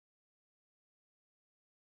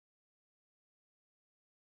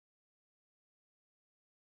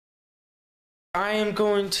I am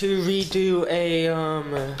going to redo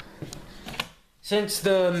a since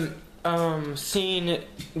the scene,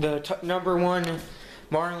 the number one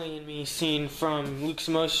Marley and Me scene from Luke's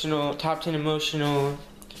emotional top 10 emotional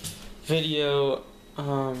video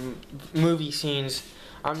movie scenes.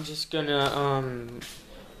 I'm just gonna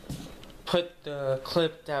put the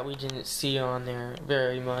clip that we didn't see on there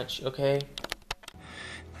very much, okay?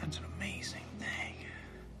 That's an amazing thing.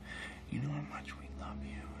 You know how much we love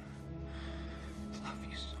you. Love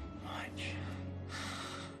you so much.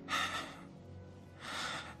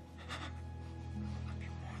 Love you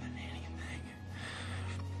more than anything.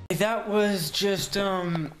 That was just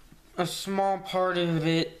a small part of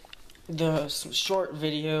it, the short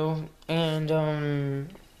video, and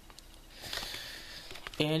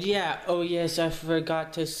yeah, oh yes, I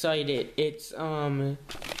forgot to cite it. It's hold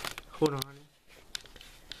on.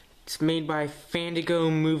 It's made by Fandigo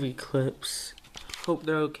Movie Clips. Hope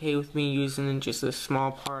they're okay with me using just a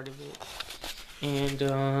small part of it.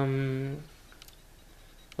 And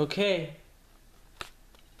okay.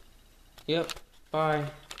 Yep, bye.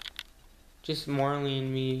 Just Marley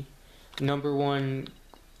and Me, number one,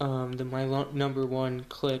 my number one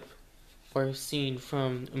clip or scene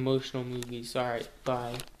from emotional movies. Alright,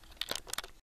 bye.